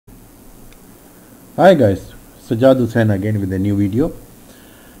Hi guys, Sajad Hussain again with a new video.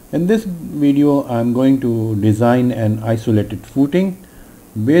 In this video I'm going to design an isolated footing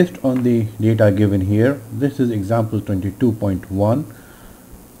based on the data given here. This is example 22.1.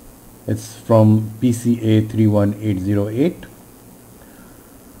 It's from PCA 31808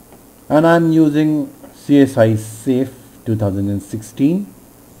 and I'm using CSI SAFE 2016.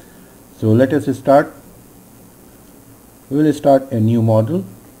 So let us start. We will start a new model.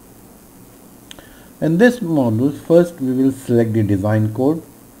 In this model, first we will select the design code.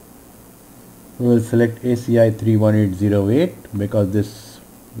 We will select ACI 31808 because this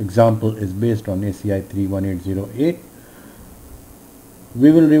example is based on ACI 31808.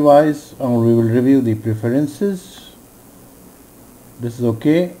 We will revise or we will review the preferences. This is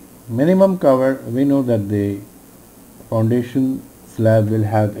okay. Minimum cover, we know that the foundation slab will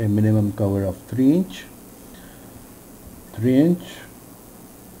have a minimum cover of 3 inch.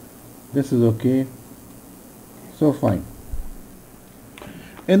 This is okay. So fine.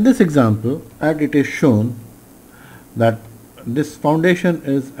 In this example, as it is shown that this foundation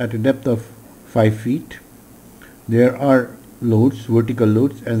is at a depth of 5 feet. There are loads, vertical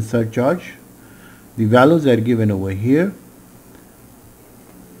loads and surcharge. The values are given over here.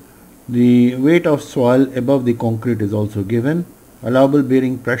 The weight of soil above the concrete is also given. Allowable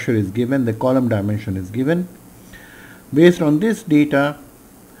bearing pressure is given. The column dimension is given. Based on this data,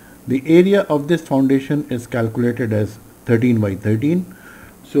 the area of this foundation is calculated as 13 by 13.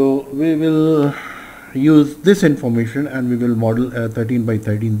 So we will use this information and we will model a 13 by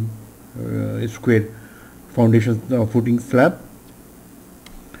 13 square foundation footing slab.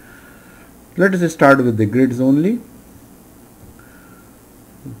 Let us start with the grids only.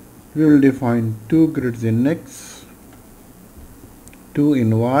 We will define 2 grids in X, 2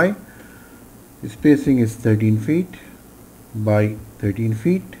 in Y. The spacing is 13 feet by 13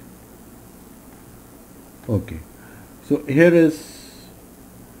 feet. Okay, so here is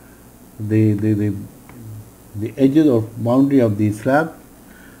the edges of boundary of the slab.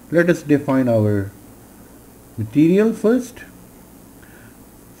 Let us define our material first.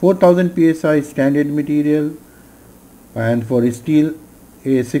 4000 psi standard material, and for steel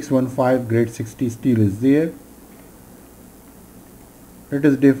A615 grade 60 steel is there. Let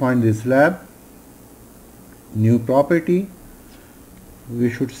us define the slab. New property, we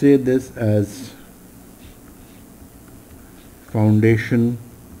should say this as foundation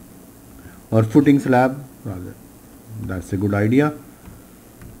or footing slab, rather, that's a good idea.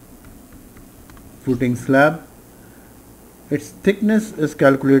 Footing slab, its thickness is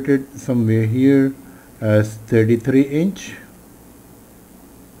calculated somewhere here as 33 inch.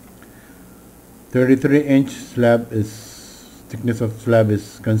 33 inch slab is thickness of slab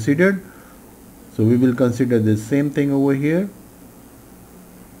is considered, so we will consider the same thing over here.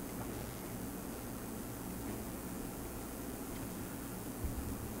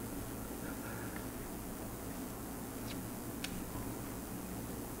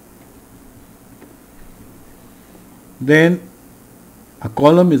 Then a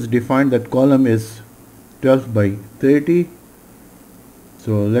column is defined. That column is 12 by 30.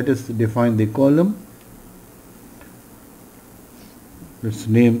 So let us define the column. Let's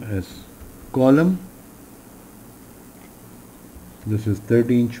name as column. This is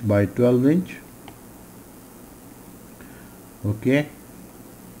 30 inch by 12 inch. Okay.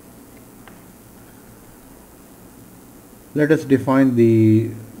 Let us define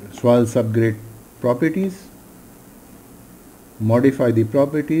the soil subgrade properties. Modify the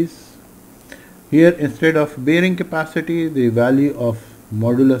properties. Here, instead of bearing capacity, the value of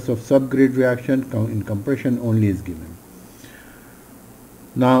modulus of subgrade reaction in compression only is given.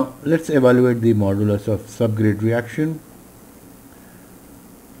 Now let's evaluate the modulus of subgrade reaction.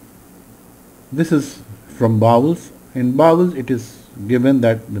 This is from Bowles. In Bowles, it is given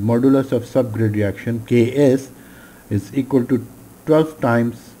that the modulus of subgrade reaction Ks is equal to 12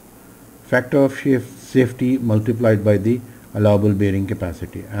 times factor of safety multiplied by the allowable bearing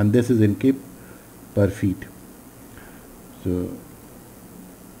capacity, and this is in kip per feet. So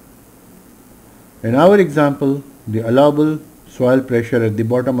in our example, the allowable soil pressure at the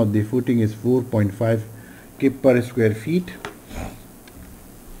bottom of the footing is 4.5 kip per square feet.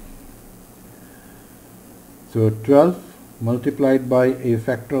 So 12 multiplied by a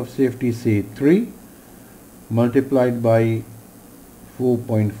factor of safety, say 3, multiplied by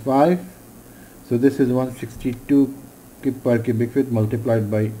 4.5, so this is 162 kip per cubic feet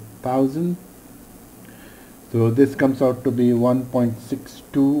multiplied by 1000. So this comes out to be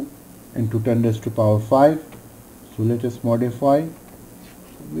 1.62 into 10 raised to power 5. So let us modify.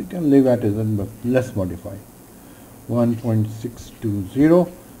 We can leave at it, but let's modify.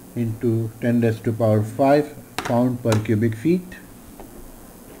 1.620 into 10 raised to power 5 pound per cubic feet.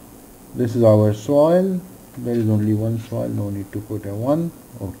 This is our soil. There is only one soil, no need to put a 1.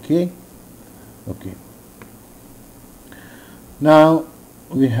 Okay. Now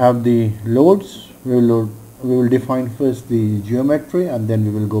we have the loads. We will define first the geometry and then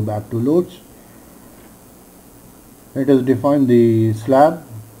we will go back to loads. Let us define the slab.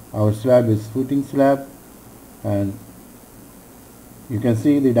 Our slab is footing slab, and you can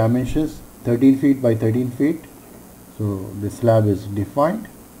see the dimensions 13 feet by 13 feet. So the slab is defined,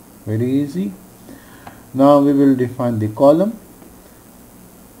 very easy. Now we will define the column.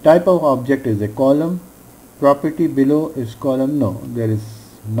 Type of object is a column. Property below is column. No, there is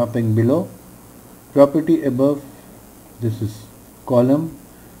nothing below. Property above, this is column.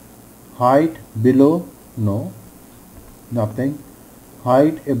 Height below, no, nothing.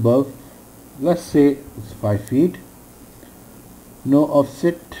 Height above, let's say it's 5 feet. No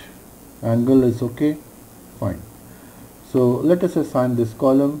offset, angle is okay, fine. So let us assign this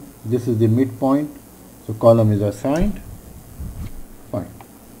column. This is the midpoint, so column is assigned, fine.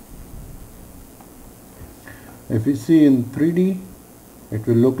 If we see in 3D, it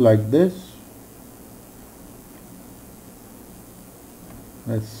will look like this.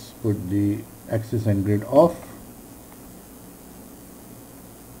 Let's put the axis and grid off.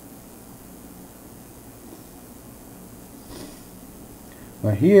 Now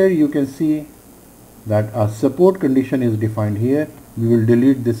here you can see that a support condition is defined here. We will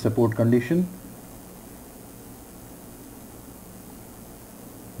delete this support condition.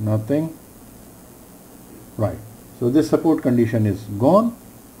 Nothing. Right. So this support condition is gone.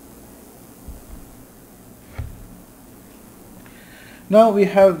 Now we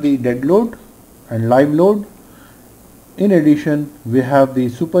have the dead load and live load. In addition, we have the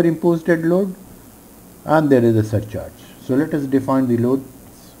superimposed dead load and there is a surcharge. So let us define the loads.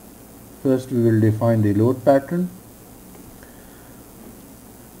 First we will define the load pattern.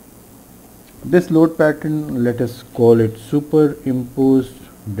 This load pattern, let us call it superimposed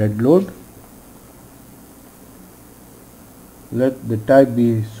dead load. Let the type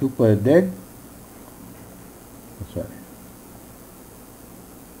be super dead. Sorry.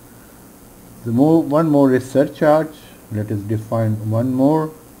 One more is surcharge. Let us define one more.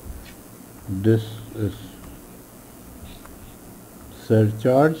 This is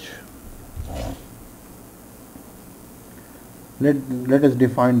surcharge. Let us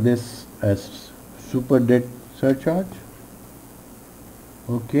define this as super dead surcharge.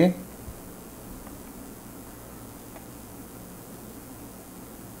 Okay.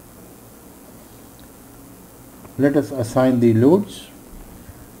 Let us assign the loads.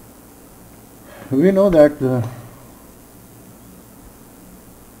 We know that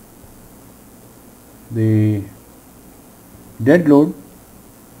the dead load,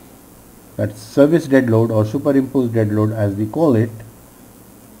 that's service dead load or superimposed dead load as we call it,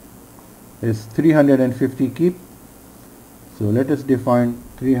 is 350 kip. So let us define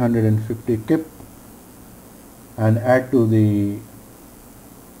 350 kip and add to the,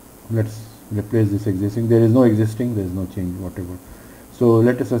 let's replace this existing. There is no existing, there is no change, whatever. So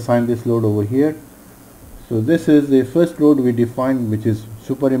let us assign this load over here. So this is the first load we defined, which is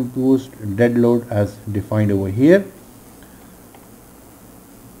superimposed dead load as defined over here.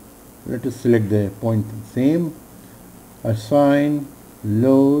 Let us select the point same, assign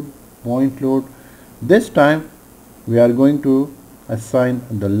load, point load. This time we are going to assign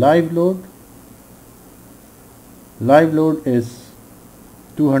the live load. Live load is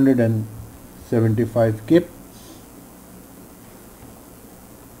 275 kip.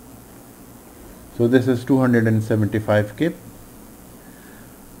 So this is 275 kip.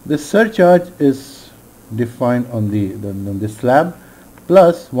 The surcharge is defined on the slab.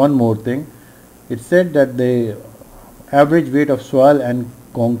 Plus one more thing, it said that the average weight of soil and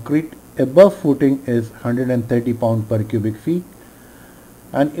concrete above footing is 130 pound per cubic feet.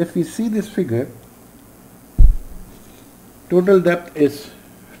 And if we see this figure, total depth is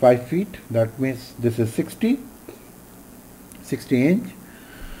 5 feet. That means this is 60 inch.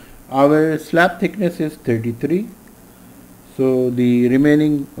 Our slab thickness is 33. So the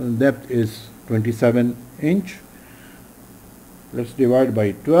remaining depth is 27 inch. Let's divide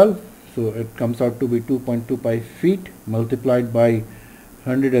by 12. So it comes out to be 2.25 feet multiplied by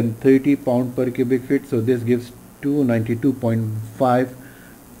 130 pound per cubic feet. So this gives 292.5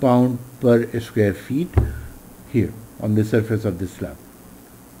 pound per square feet here on the surface of this slab.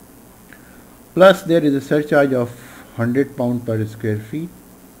 Plus there is a surcharge of 100 pound per square feet.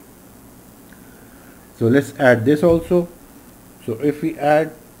 So let's add this also. So if we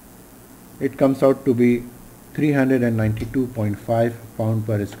add, it comes out to be 392.5 pound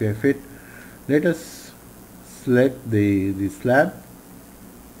per square feet. Let us select the slab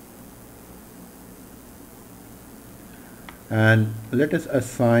and let us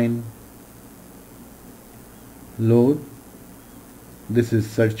assign load. This is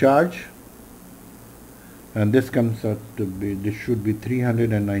surcharge, and this comes out to be, this should be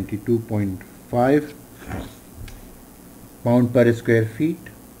 392.5 pound per square feet.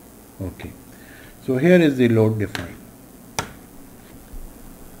 Okay, so here is the load defined.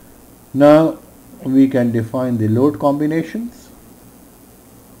 Now we can define the load combinations.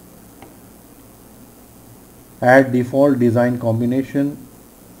 Add default design combination.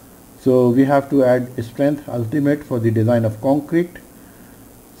 So we have to add strength ultimate for the design of concrete,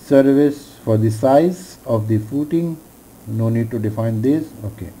 service for the size of the footing. No need to define this.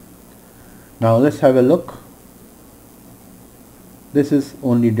 Okay, now let's have a look. This is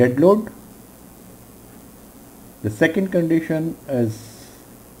only dead load. The second condition is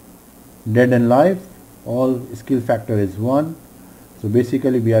dead and live. All skill factor is 1. So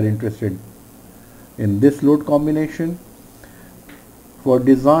basically we are interested in this load combination. For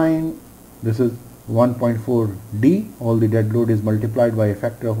design, this is 1.4D. All the dead load is multiplied by a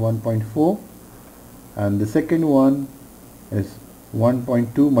factor of 1.4, and the second one is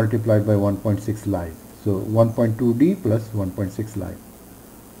 1.2 multiplied by 1.6 live. So 1.2D plus 1.6 live.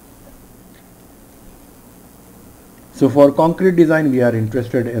 So for concrete design, we are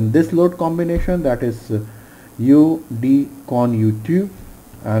interested in this load combination, that is UD con U2,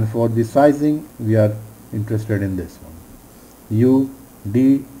 and for the sizing we are interested in this one,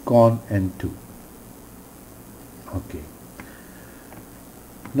 UD con N2. Okay.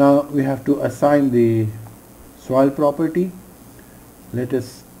 Now we have to assign the soil property. Let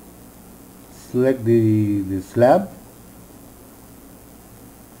us select the slab.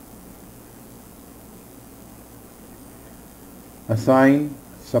 Assign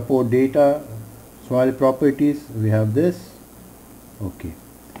support data, soil properties, we have this. Okay,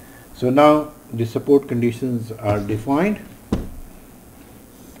 so now the support conditions are defined.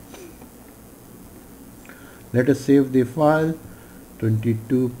 Let us save the file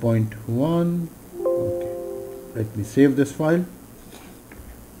 22.1. Okay, let me save this file.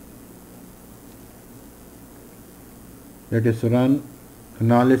 Let us run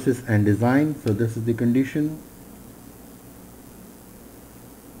analysis and design. So this is the condition.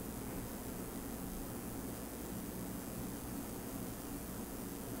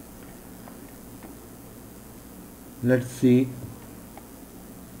 Let's see.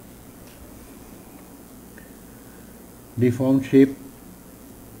 Deformed shape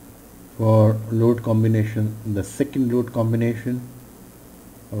for load combination, the second load combination.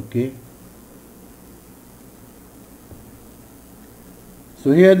 Okay.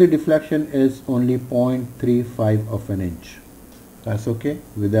 So here the deflection is only 0.35 of an inch. That's okay.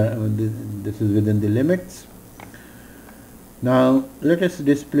 This is within the limits. Now let us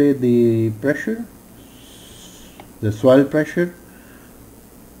display the pressure, the soil pressure.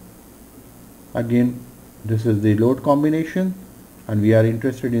 Again, this is the load combination and we are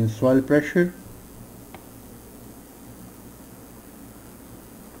interested in soil pressure.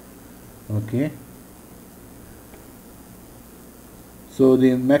 Okay. So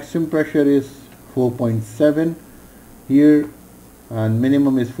the maximum pressure is 4.7 here and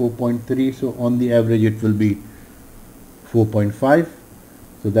minimum is 4.3. So on the average it will be 4.5.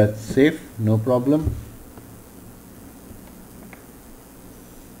 So that's safe, no problem.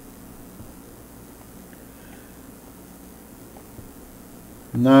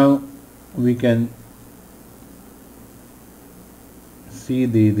 Now we can see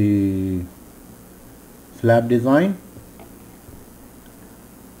the slab design.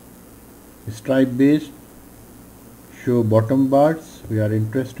 Stripe based, show bottom bars, we are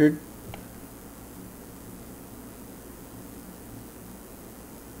interested.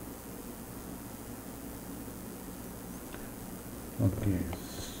 Okay,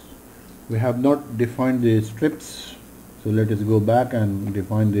 we have not defined the strips, so let us go back and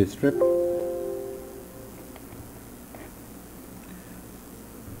define the strip.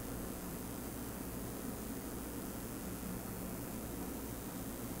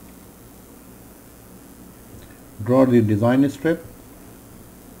 Draw the design strip.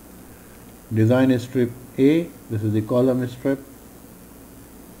 Design strip A, this is the column strip.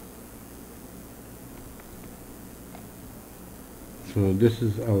 So this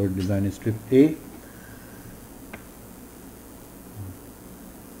is our design strip A.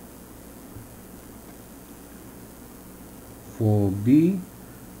 For B,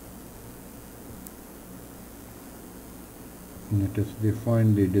 let us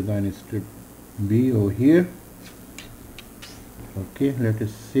define the design strip B over here. Okay, let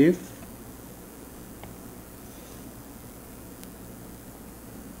us save.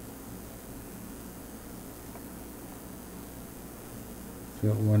 So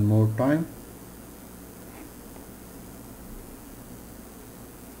one more time.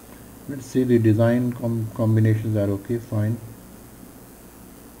 Let's see, the design combinations are okay, fine.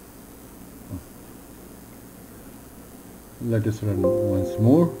 Let us run once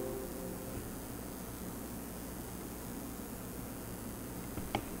more.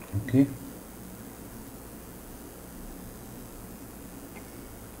 Okay.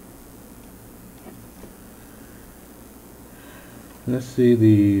 Let's see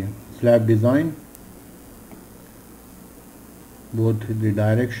the slab design, both the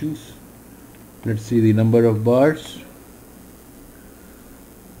directions. Let's see the number of bars,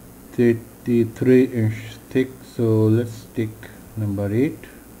 33-inch thick, so let's take number 8.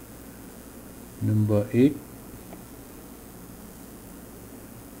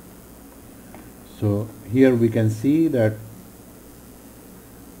 So here we can see that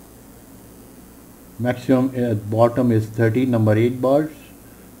maximum at bottom is 13 number 8 bars.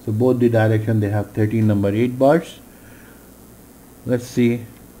 So both the direction they have 13 number 8 bars. Let's see,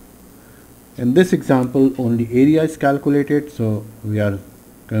 in this example only area is calculated, so we are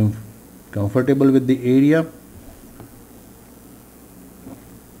comfortable with the area.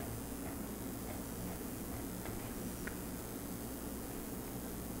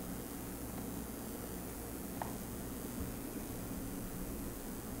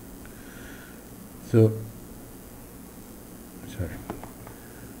 So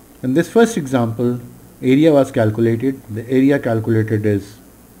in this first example, area was calculated. The area calculated is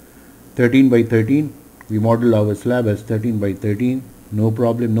 13 by 13. We model our slab as 13 by 13. No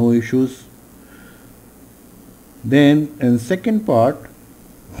problem, no issues. Then in second part,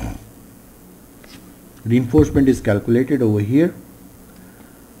 reinforcement is calculated over here.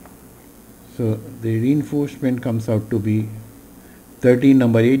 So the reinforcement comes out to be 13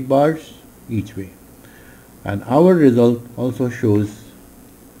 number 8 bars each way. And our result also shows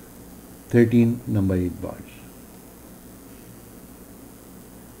 13 number 8 bars.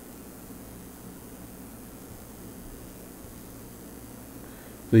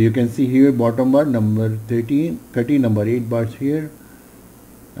 So you can see here bottom bar number 13 number 8 bars here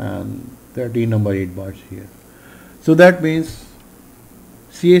and 13 number 8 bars here. So that means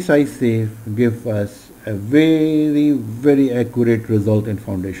CSI SAFE gives us a very accurate result in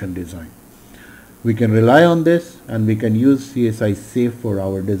foundation design. We can rely on this and we can use CSI SAFE for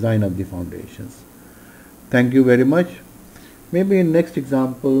our design of the foundations. Thank you very much. Maybe in next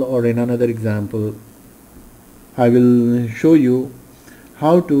example or in another example, I will show you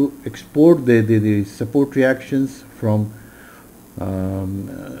how to export the support reactions from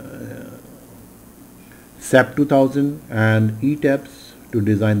SAP 2000 and ETAPS to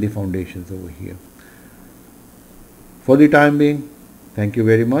design the foundations over here. For the time being, thank you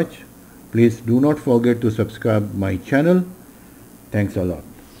very much. Please do not forget to subscribe my channel. Thanks a lot.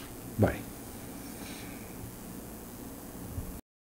 Bye.